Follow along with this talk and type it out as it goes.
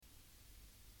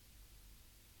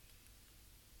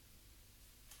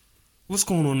What's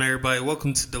going on, everybody?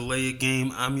 Welcome to Delay a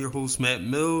Game. I'm your host, Matt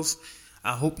Mills.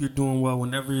 I hope you're doing well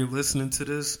whenever you're listening to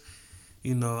this.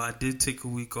 I did take a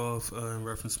week off in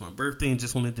reference to my birthday and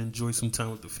just wanted to enjoy some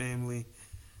time with the family.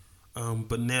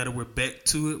 But now that we're back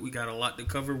to it, we got a lot to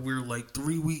cover. We're like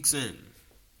 3 weeks in,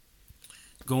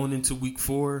 going into week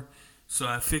 4. So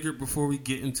I figured before we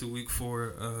get into week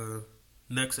 4,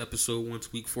 next episode,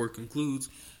 once week 4 concludes,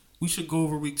 we should go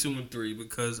over week 2 and 3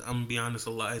 because I'm going to be honest, a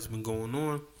lot has been going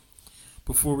on.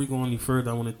 Before we go any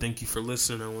further, I want to thank you for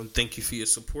listening. I want to thank you for your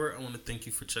support. I want to thank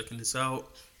you for checking this out.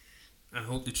 I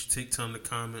hope that you take time to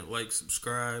comment, like,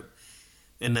 subscribe,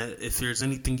 and that if there's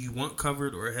anything you want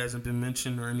covered or it hasn't been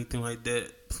mentioned or anything like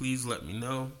that, please let me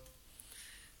know.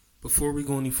 Before we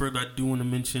go any further, I do want to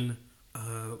mention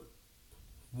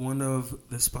one of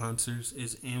the sponsors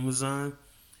is Amazon.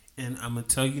 And I'm going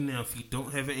to tell you now, if you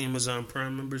don't have an Amazon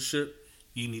Prime membership,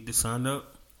 you need to sign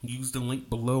up. Use the link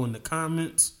below in the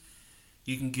comments.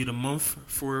 You can get a month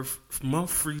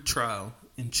free trial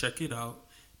and check it out.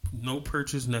 No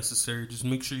purchase necessary. Just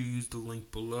make sure you use the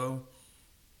link below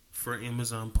for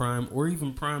Amazon Prime or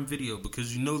even Prime Video,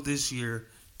 because this year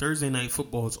Thursday Night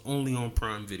Football is only on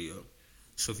Prime Video.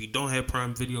 So if you don't have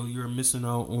Prime Video, you're missing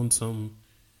out on some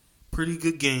pretty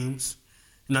good games.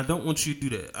 And I don't want you to do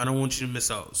that. I don't want you to miss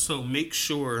out. So make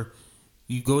sure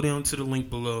you go down to the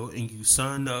link below and you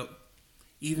sign up.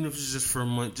 Even if it's just for a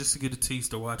month, just to get a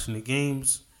taste of watching the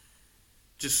games,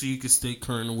 just so you can stay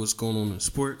current on what's going on in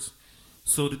sports.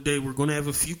 So today we're going to have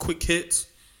a few quick hits,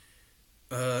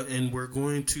 and we're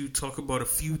going to talk about a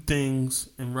few things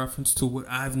in reference to what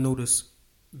I've noticed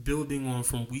building on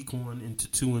from week 1 into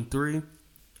 2 and 3.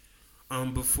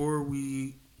 Before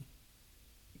we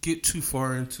get too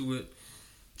far into it,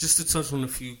 just to touch on a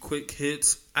few quick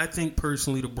hits, I think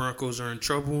personally the Broncos are in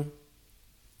trouble.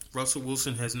 Russell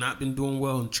Wilson has not been doing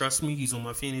well, and trust me, he's on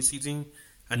my fantasy team.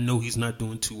 I know he's not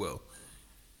doing too well.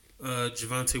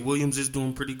 Javonte Williams is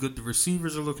doing pretty good. The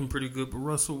receivers are looking pretty good, but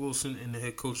Russell Wilson and the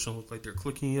head coach don't look like they're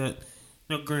clicking yet.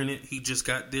 Now, granted, he just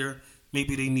got there.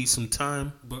 Maybe they need some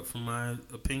time, but from my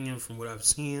opinion, from what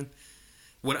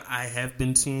I have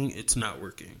been seeing, it's not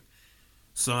working.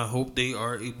 So I hope they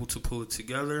are able to pull it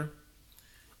together.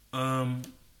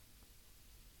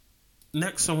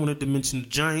 Next, I wanted to mention the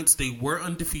Giants. They were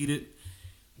undefeated.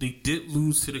 They did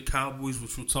lose to the Cowboys,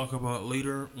 which we'll talk about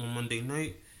later on Monday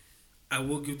night. I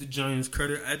will give the Giants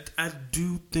credit. I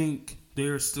do think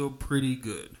they're still pretty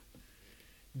good.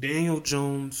 Daniel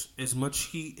Jones, as much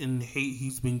heat and hate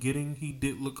he's been getting, he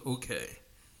did look okay.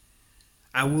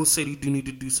 I will say they do need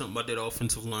to do something about that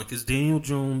offensive line, because Daniel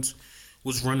Jones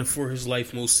was running for his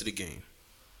life most of the game.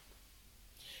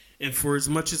 And for as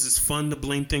much as it's fun to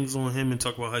blame things on him and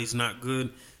talk about how he's not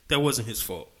good, that wasn't his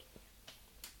fault.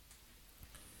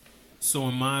 So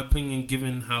in my opinion,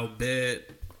 given how bad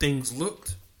things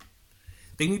looked,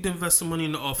 they need to invest some money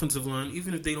in the offensive line,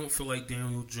 even if they don't feel like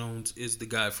Daniel Jones is the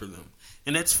guy for them.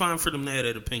 And that's fine for them to have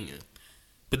that opinion.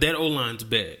 But that O-line's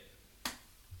bad.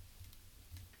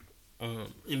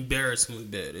 Embarrassingly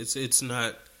bad. It's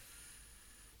not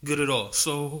good at all.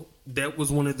 So that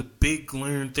was one of the big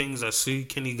glaring things I see.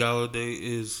 Kenny Golladay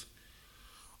is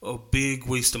a big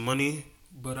waste of money,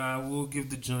 but I will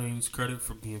give the Giants credit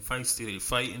for being feisty. They're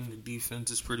fighting. The defense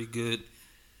is pretty good.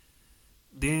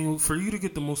 For you to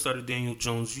get the most out of Daniel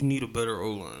Jones, you need a better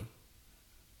O-line.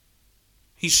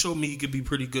 He showed me he could be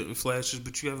pretty good in flashes,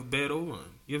 but you have a bad O-line.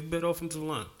 You have a bad offensive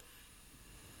line.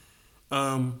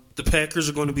 The Packers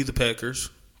are going to be the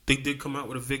Packers. They did come out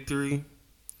with a victory.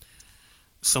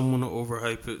 Some want to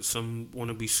overhype it. Some want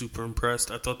to be super impressed.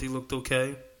 I thought they looked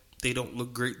okay. They don't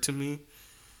look great to me.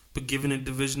 But given the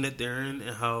division that they're in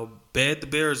and how bad the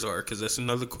Bears are, because that's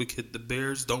another quick hit, the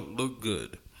Bears don't look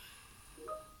good.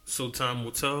 So time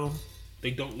will tell. They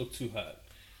don't look too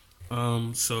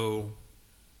hot. So,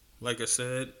 like I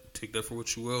said, take that for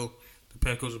what you will. The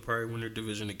Packers will probably win their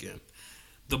division again.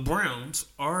 The Browns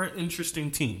are an interesting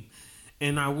team.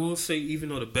 And I will say, even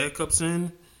though the backup's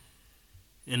in,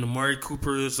 and Amari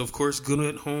Cooper is, of course, good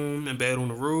at home and bad on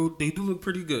the road, they do look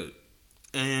pretty good.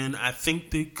 And I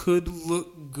think they could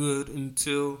look good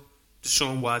until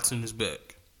Deshaun Watson is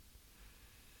back.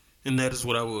 And that is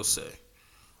what I will say.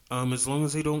 As long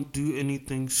as they don't do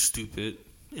anything stupid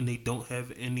and they don't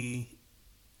have any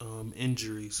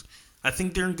injuries, I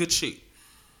think they're in good shape.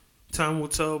 Time will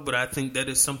tell, but I think that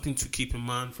is something to keep in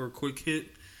mind for a quick hit.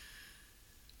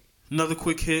 Another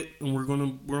quick hit, and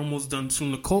we're almost done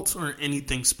soon. The Colts aren't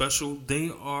anything special.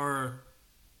 They are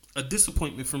a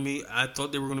disappointment for me. I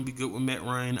thought they were going to be good with Matt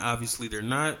Ryan. Obviously, they're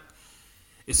not.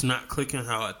 It's not clicking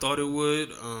how I thought it would.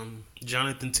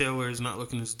 Jonathan Taylor is not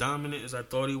looking as dominant as I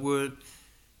thought he would.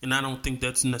 And I don't think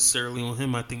that's necessarily on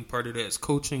him. I think part of that is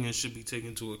coaching and should be taken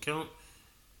into account.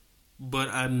 But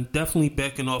I'm definitely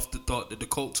backing off the thought that the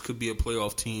Colts could be a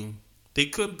playoff team. They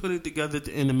could put it together at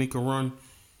the end and make a run.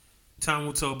 Time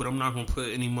will tell, but I'm not going to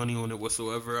put any money on it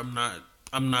whatsoever. I'm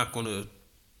not going to.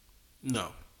 No.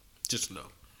 Just no.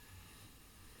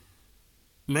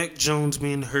 Mac Jones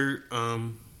being hurt.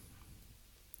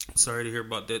 Sorry to hear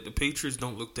about that. The Patriots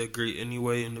don't look that great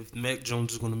anyway, and if Mac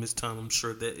Jones is going to miss time, I'm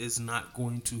sure that is not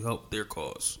going to help their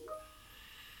cause.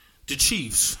 The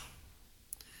Chiefs.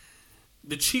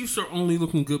 The Chiefs are only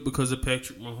looking good because of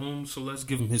Patrick Mahomes, so let's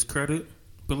give him his credit.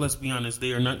 But let's be honest,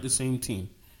 they are not the same team.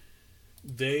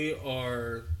 They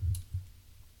are...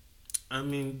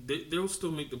 they'll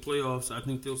still make the playoffs. I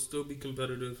think they'll still be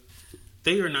competitive.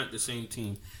 They are not the same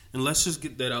team. And let's just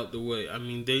get that out the way.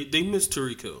 They missed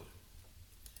Tyreek Hill.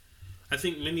 I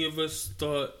think many of us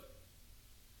thought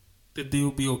that they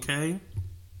would be okay.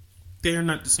 They are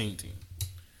not the same team.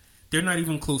 They're not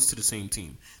even close to the same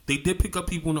team. They did pick up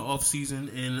people in the offseason,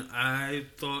 and I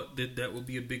thought that would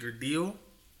be a bigger deal.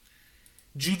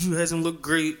 Juju hasn't looked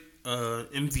great.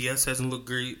 MVS hasn't looked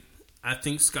great. I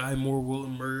think Sky Moore will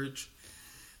emerge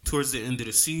towards the end of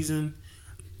the season.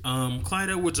 Clyde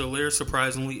Edwards-Helaire,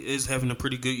 surprisingly, is having a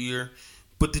pretty good year.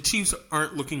 But the Chiefs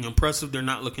aren't looking impressive. They're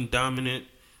not looking dominant.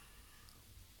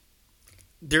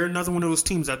 They're another one of those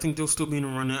teams. I think they'll still be in the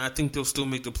run. I think they'll still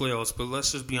make the playoffs. But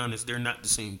let's just be honest, they're not the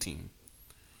same team.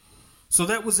 So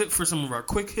that was it for some of our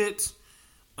quick hits.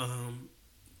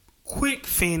 Quick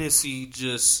fantasy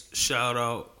just shout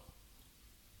out.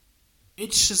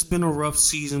 It's just been a rough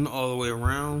season all the way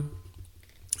around.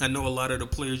 I know a lot of the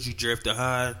players you drafted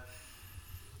high,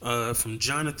 from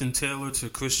Jonathan Taylor to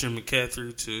Christian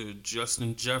McCaffrey to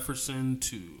Justin Jefferson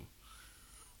to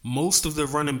most of the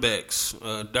running backs,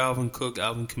 Dalvin Cook,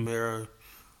 Alvin Kamara.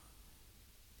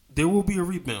 There will be a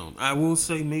rebound. I will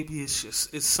say maybe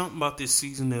it's something about this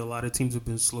season that a lot of teams have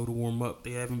been slow to warm up.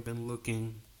 They haven't been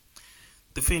looking.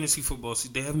 The fantasy football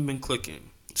season, they haven't been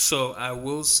clicking. So I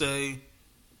will say,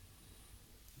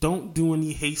 don't do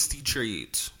any hasty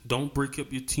trades. Don't break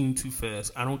up your team too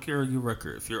fast. I don't care your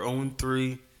record. If you're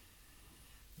 0-3,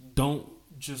 don't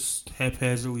just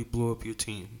haphazardly blow up your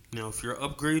team. Now, if you're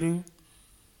upgrading,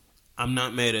 I'm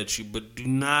not mad at you, but do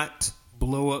not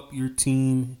blow up your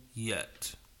team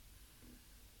yet.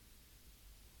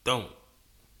 Don't.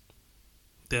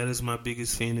 That is my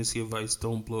biggest fantasy advice.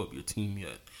 Don't blow up your team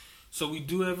yet. So we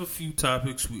do have a few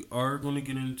topics we are going to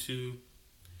get into,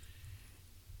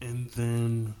 and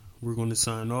then we're going to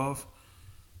sign off.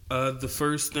 The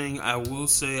first thing I will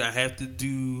say, I have to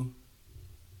do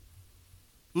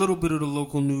a little bit of the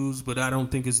local news, but I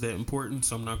don't think it's that important,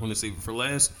 so I'm not going to save it for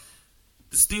last.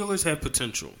 The Steelers have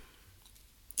potential.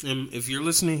 And if you're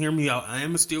listening, hear me out. I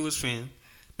am a Steelers fan.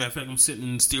 Matter of fact, I'm sitting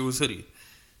in the Steelers hoodie.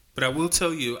 But I will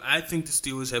tell you, I think the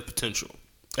Steelers have potential.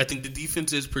 I think the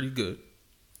defense is pretty good.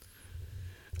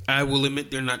 I will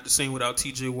admit they're not the same without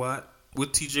T.J. Watt.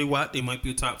 With T.J. Watt, they might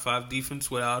be a top 5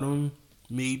 defense. Without him,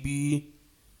 maybe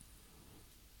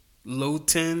low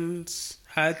 10s,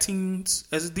 high teens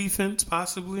as a defense,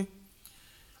 possibly.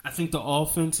 I think the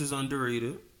offense is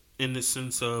underrated in the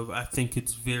sense of I think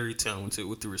it's very talented.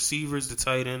 With the receivers, the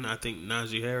tight end, I think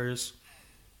Najee Harris.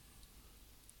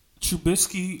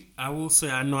 Trubisky, I will say,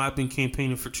 I know I've been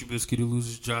campaigning for Trubisky to lose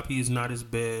his job. He is not as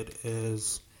bad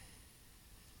as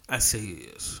I say he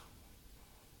is.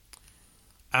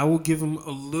 I will give him a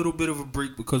little bit of a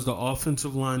break because the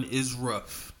offensive line is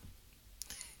rough.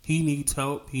 He needs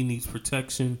help. He needs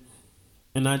protection.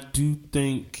 And I do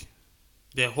think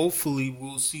that hopefully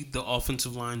we'll see the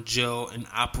offensive line gel and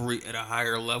operate at a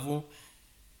higher level.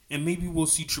 And maybe we'll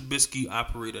see Trubisky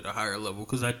operate at a higher level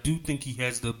because I do think he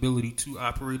has the ability to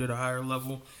operate at a higher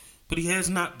level, but he has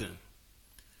not been.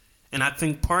 And I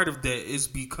think part of that is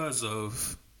because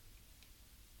of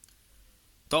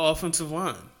the offensive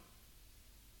line.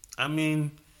 I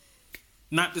mean,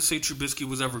 not to say Trubisky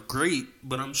was ever great,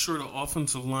 but I'm sure the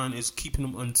offensive line is keeping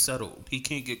him unsettled. He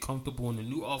can't get comfortable in a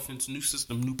new offense, new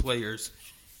system, new players,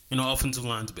 and the offensive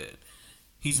line's bad.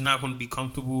 He's not going to be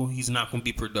comfortable. He's not going to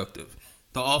be productive.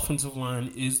 The offensive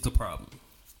line is the problem.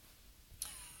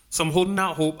 So I'm holding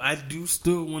out hope. I do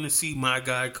still want to see my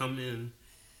guy come in.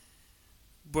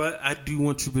 But I do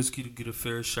want Trubisky to get a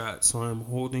fair shot. So I'm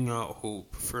holding out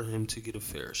hope for him to get a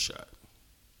fair shot.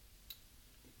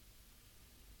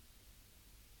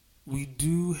 We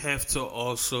do have to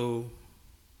also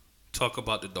talk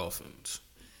about the Dolphins.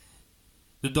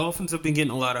 The Dolphins have been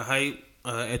getting a lot of hype.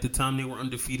 At the time they were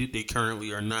undefeated. They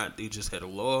currently are not. They just had a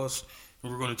loss.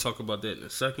 And we're going to talk about that in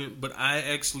a second. But I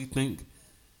actually think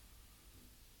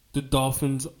the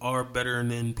Dolphins are better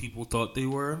than people thought they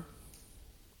were.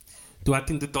 Do I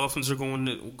think the Dolphins are going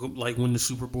to win the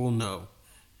Super Bowl? No.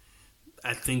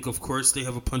 I think, of course, they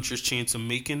have a puncher's chance of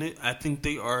making it. I think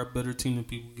they are a better team than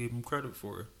people gave them credit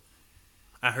for.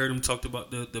 I heard him talk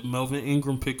about the Melvin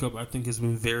Ingram pickup. I think has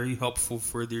been very helpful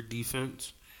for their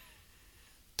defense.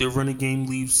 Their running game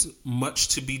leaves much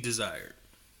to be desired.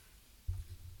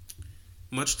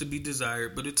 Much to be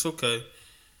desired, but it's okay.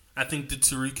 I think the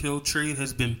Tyreek Hill trade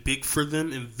has been big for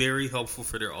them and very helpful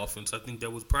for their offense. I think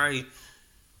that was probably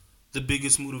the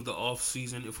biggest move of the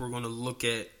offseason if we're going to look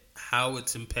at how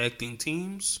it's impacting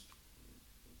teams.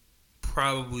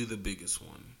 Probably the biggest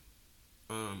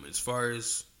one. As far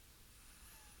as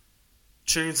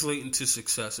translating to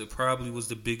success, it probably was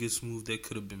the biggest move that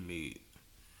could have been made.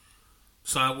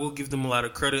 So I will give them a lot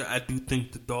of credit. I do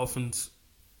think the Dolphins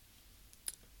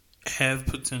have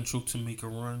potential to make a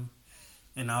run.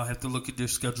 And I'll have to look at their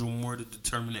schedule more to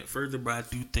determine that further, but I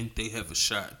do think they have a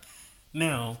shot.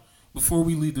 Now, before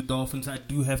we leave the Dolphins, I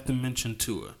do have to mention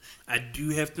Tua. I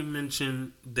do have to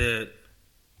mention that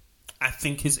I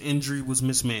think his injury was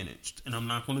mismanaged. And I'm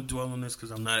not going to dwell on this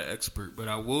because I'm not an expert. But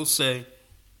I will say,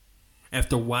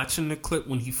 after watching the clip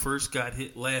when he first got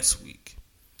hit last week,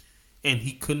 and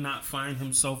he could not find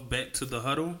himself back to the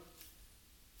huddle,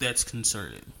 that's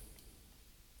concerning.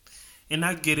 And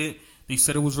I get it. They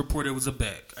said it was reported it was a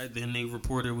back. Then they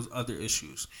reported it was other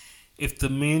issues. If the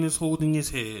man is holding his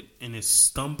head and is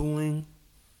stumbling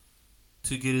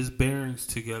to get his bearings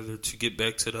together to get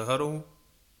back to the huddle,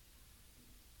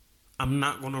 I'm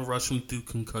not going to rush him through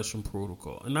concussion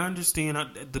protocol. And I understand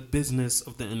the business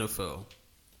of the NFL.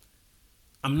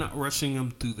 I'm not rushing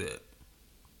him through that.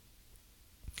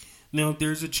 Now,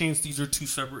 there's a chance these are two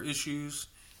separate issues,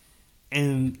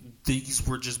 and these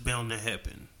were just bound to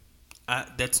happen.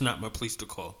 That's not my place to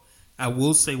call. I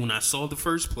will say when I saw the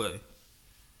first play,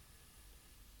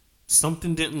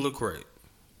 something didn't look right.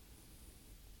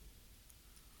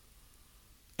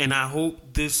 And I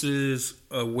hope this is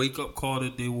a wake-up call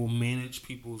that they will manage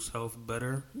people's health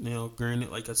better. Now, granted,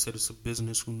 like I said, it's a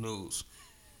business. Who knows?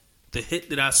 The hit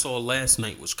that I saw last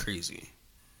night was crazy.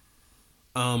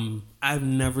 I've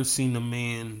never seen a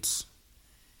man's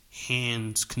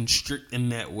hands constrict in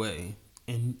that way.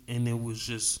 And it was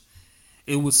just...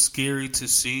 It was scary to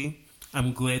see.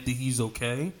 I'm glad that he's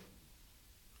okay.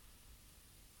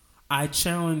 I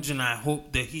challenge and I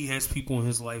hope that he has people in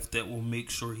his life that will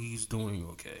make sure he's doing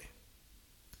okay.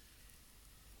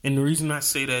 And the reason I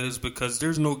say that is because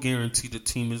there's no guarantee the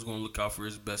team is going to look out for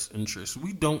his best interests.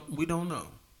 We don't know.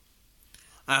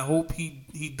 I hope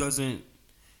he doesn't.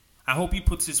 I hope he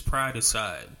puts his pride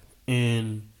aside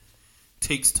and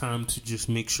takes time to just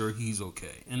make sure he's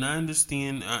okay. And I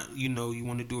understand, you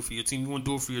want to do it for your team. You want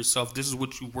to do it for yourself. This is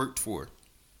what you worked for.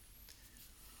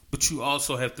 But you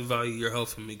also have to value your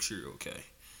health and make sure you're okay.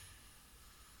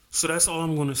 So that's all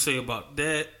I'm going to say about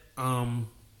that.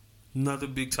 Another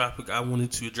big topic I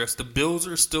wanted to address. The Bills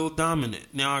are still dominant.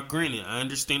 Now, granted, I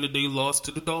understand that they lost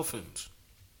to the Dolphins.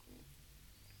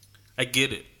 I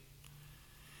get it.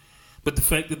 But the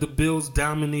fact that the Bills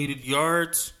dominated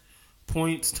yards,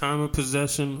 points, time of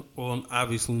possession, well,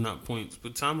 obviously not points,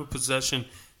 but time of possession,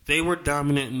 they were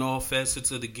dominant in all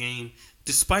facets of the game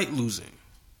despite losing.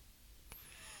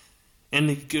 And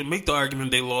you can make the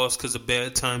argument they lost because of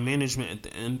bad time management at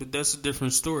the end, but that's a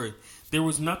different story. There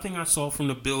was nothing I saw from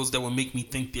the Bills that would make me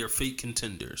think they're fake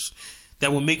contenders,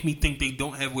 that would make me think they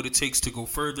don't have what it takes to go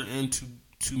further and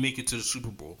to make it to the Super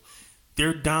Bowl.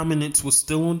 Their dominance was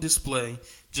still on display,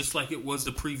 just like it was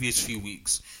the previous few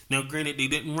weeks. Now, granted, they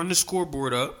didn't run the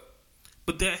scoreboard up,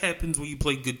 but that happens when you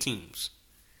play good teams.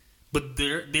 But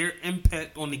their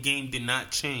impact on the game did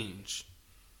not change.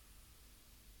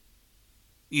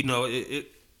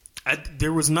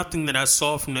 There was nothing that I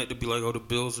saw from that to be like, oh, the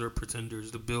Bills are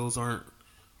pretenders. The Bills aren't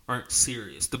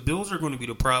serious. The Bills are going to be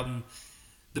the problem.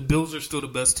 The Bills are still the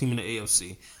best team in the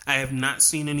AFC. I have not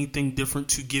seen anything different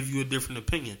to give you a different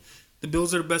opinion. The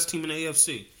Bills are the best team in the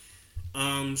AFC.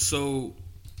 So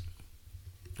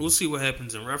we'll see what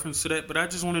happens in reference to that. But I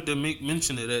just wanted to make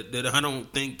mention of that I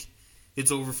don't think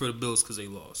it's over for the Bills because they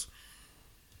lost.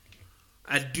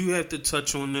 I do have to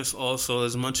touch on this also.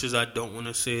 As much as I don't want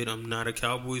to say it, I'm not a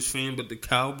Cowboys fan, but the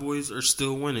Cowboys are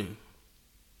still winning.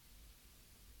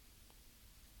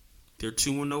 They're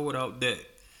 2-0 without Dak.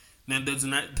 Now,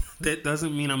 that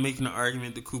doesn't mean I'm making an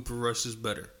argument that Cooper Rush is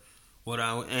better. What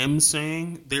I am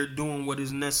saying, they're doing what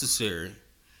is necessary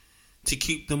to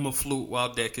keep them afloat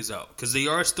while Dak is out. Because they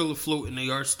are still afloat and they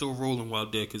are still rolling while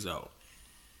Dak is out.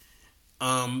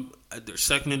 They're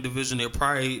second in division. They're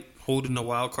probably holding a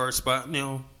wild card spot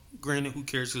now. Granted, who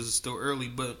cares because it's still early.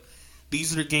 But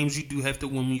these are the games you do have to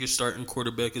win when your starting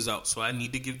quarterback is out. So I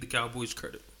need to give the Cowboys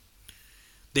credit.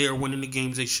 They are winning the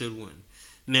games they should win.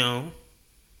 Now,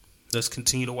 let's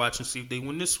continue to watch and see if they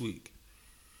win this week.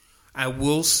 I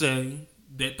will say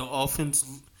that the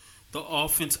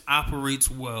offense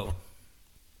operates well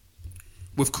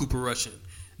with Cooper Rush in.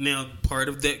 Now, part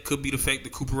of that could be the fact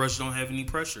that Cooper Rush don't have any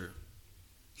pressure.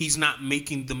 He's not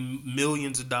making the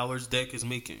millions of dollars Dak is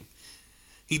making.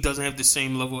 He doesn't have the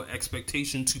same level of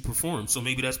expectation to perform, so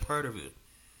maybe that's part of it.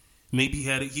 Maybe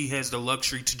he has the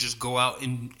luxury to just go out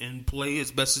and play as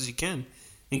best as he can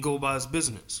and go about his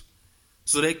business.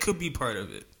 So that could be part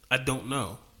of it. I don't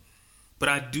know. But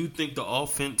I do think the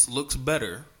offense looks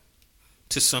better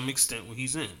to some extent when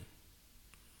he's in.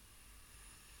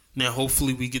 Now,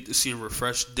 hopefully we get to see a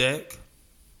refreshed Dak.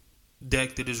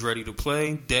 Dak that is ready to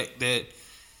play. Dak that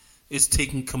is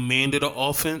taking command of the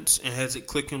offense and has it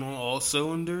clicking on all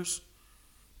cylinders.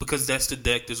 Because that's the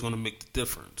Dak that's going to make the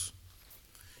difference.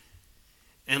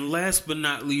 And last but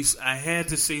not least, I had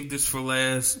to save this for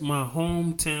last. My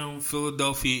hometown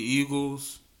Philadelphia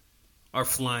Eagles are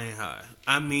flying high.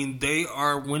 I mean, they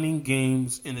are winning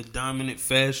games in a dominant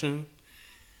fashion.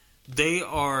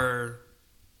 They're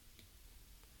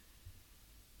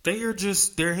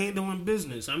handling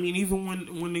business. I mean, even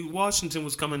when Washington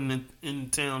was coming in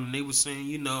town and they were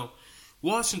saying,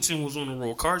 Washington was on a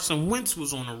roll. Carson Wentz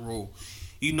was on a roll.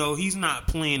 He's not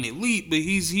playing elite, but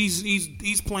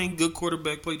he's playing good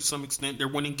quarterback play to some extent. They're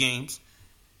winning games.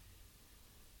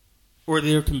 Or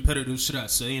they're competitive, should I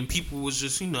say. And people was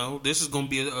just, this is going to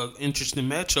be an interesting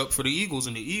matchup for the Eagles.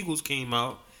 And the Eagles came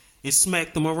out and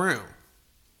smacked them around.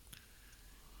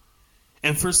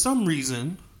 And for some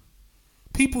reason,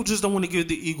 people just don't want to give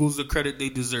the Eagles the credit they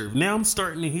deserve. Now I'm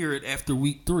starting to hear it after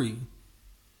week 3.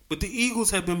 But the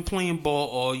Eagles have been playing ball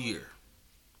all year.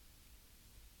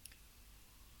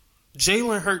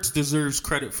 Jalen Hurts deserves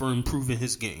credit for improving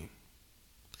his game.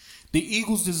 The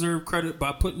Eagles deserve credit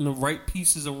by putting the right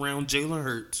pieces around Jalen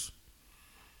Hurts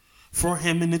for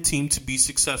him and the team to be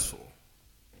successful.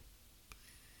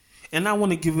 And I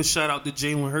want to give a shout out to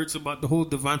Jalen Hurts about the whole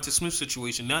Devonta Smith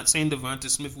situation. Not saying Devonta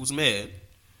Smith was mad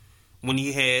when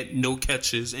he had no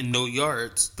catches and no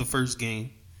yards the first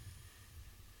game.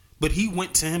 But he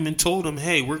went to him and told him,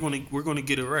 hey, we're gonna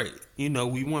get it right. We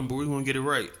won, but we're going to get it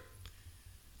right.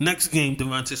 Next game,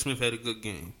 Devonta Smith had a good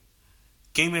game.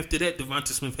 Game after that, Devonta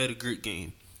Smith had a great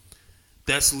game.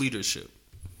 That's leadership.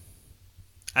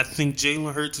 I think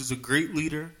Jalen Hurts is a great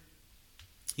leader.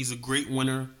 He's a great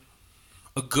winner,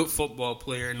 a good football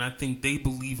player, and I think they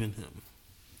believe in him.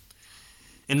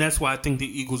 And that's why I think the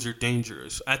Eagles are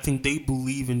dangerous. I think they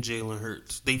believe in Jalen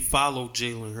Hurts. They follow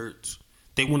Jalen Hurts.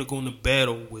 They want to go into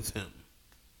battle with him.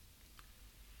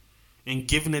 And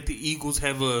given that the Eagles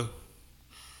have a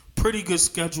pretty good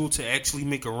schedule to actually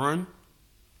make a run,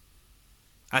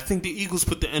 I think the Eagles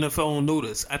put the NFL on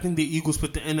notice. I think the Eagles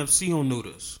put the NFC on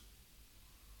notice.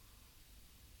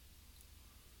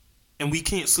 And we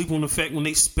can't sleep on the fact when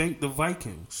they spanked the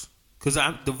Vikings. Because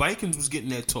the Vikings was getting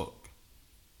that talk.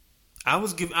 I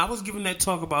was giving that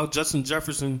talk about Justin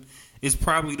Jefferson is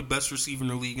probably the best receiver in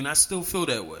the league. And I still feel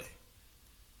that way.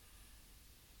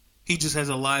 He just has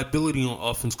a liability on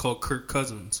offense called Kirk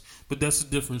Cousins. But that's a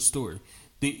different story.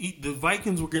 The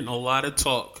Vikings were getting a lot of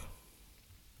talk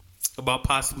about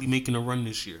possibly making a run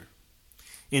this year.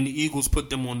 And the Eagles put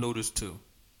them on notice too.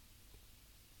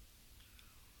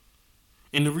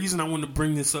 And the reason I want to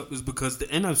bring this up is because the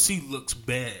NFC looks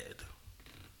bad.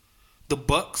 The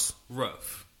Bucks,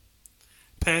 rough.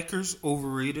 Packers,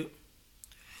 overrated.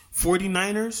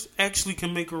 49ers actually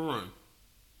can make a run.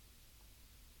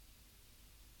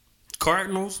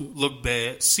 Cardinals look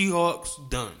bad. Seahawks,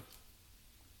 done.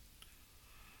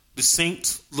 The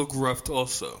Saints look rough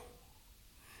also.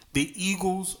 The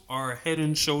Eagles are head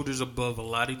and shoulders above a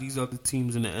lot of these other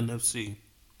teams in the NFC.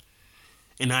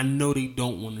 And I know they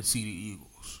don't want to see the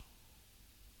Eagles.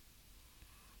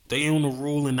 They on a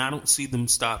roll and I don't see them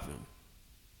stopping.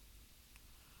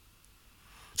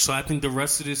 So I think the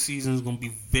rest of this season is going to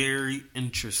be very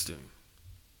interesting.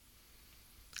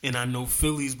 And I know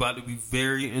Philly's about to be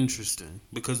very interesting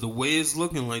because the way it's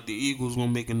looking like the Eagles will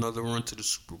make another run to the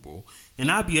Super Bowl. And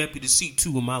I'd be happy to see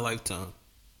 2 in my lifetime.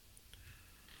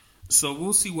 So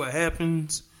we'll see what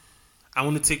happens. I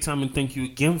want to take time and thank you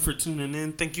again for tuning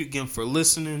in. Thank you again for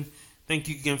listening. Thank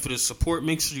you again for the support.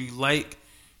 Make sure you like,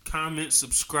 comment,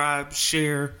 subscribe,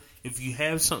 share. If you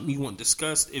have something you want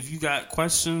discussed, if you got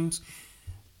questions,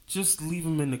 just leave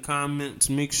them in the comments.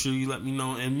 Make sure you let me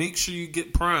know. And make sure you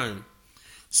get Prime.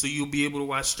 So you'll be able to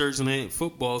watch Thursday Night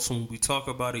Football. So when we talk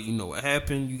about it, you know what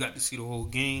happened. You got to see the whole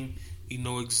game. You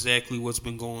know exactly what's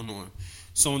been going on.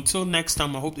 So until next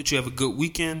time, I hope that you have a good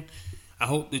weekend. I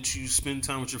hope that you spend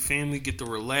time with your family, get to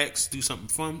relax, do something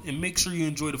fun, and make sure you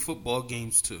enjoy the football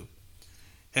games too.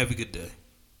 Have a good day.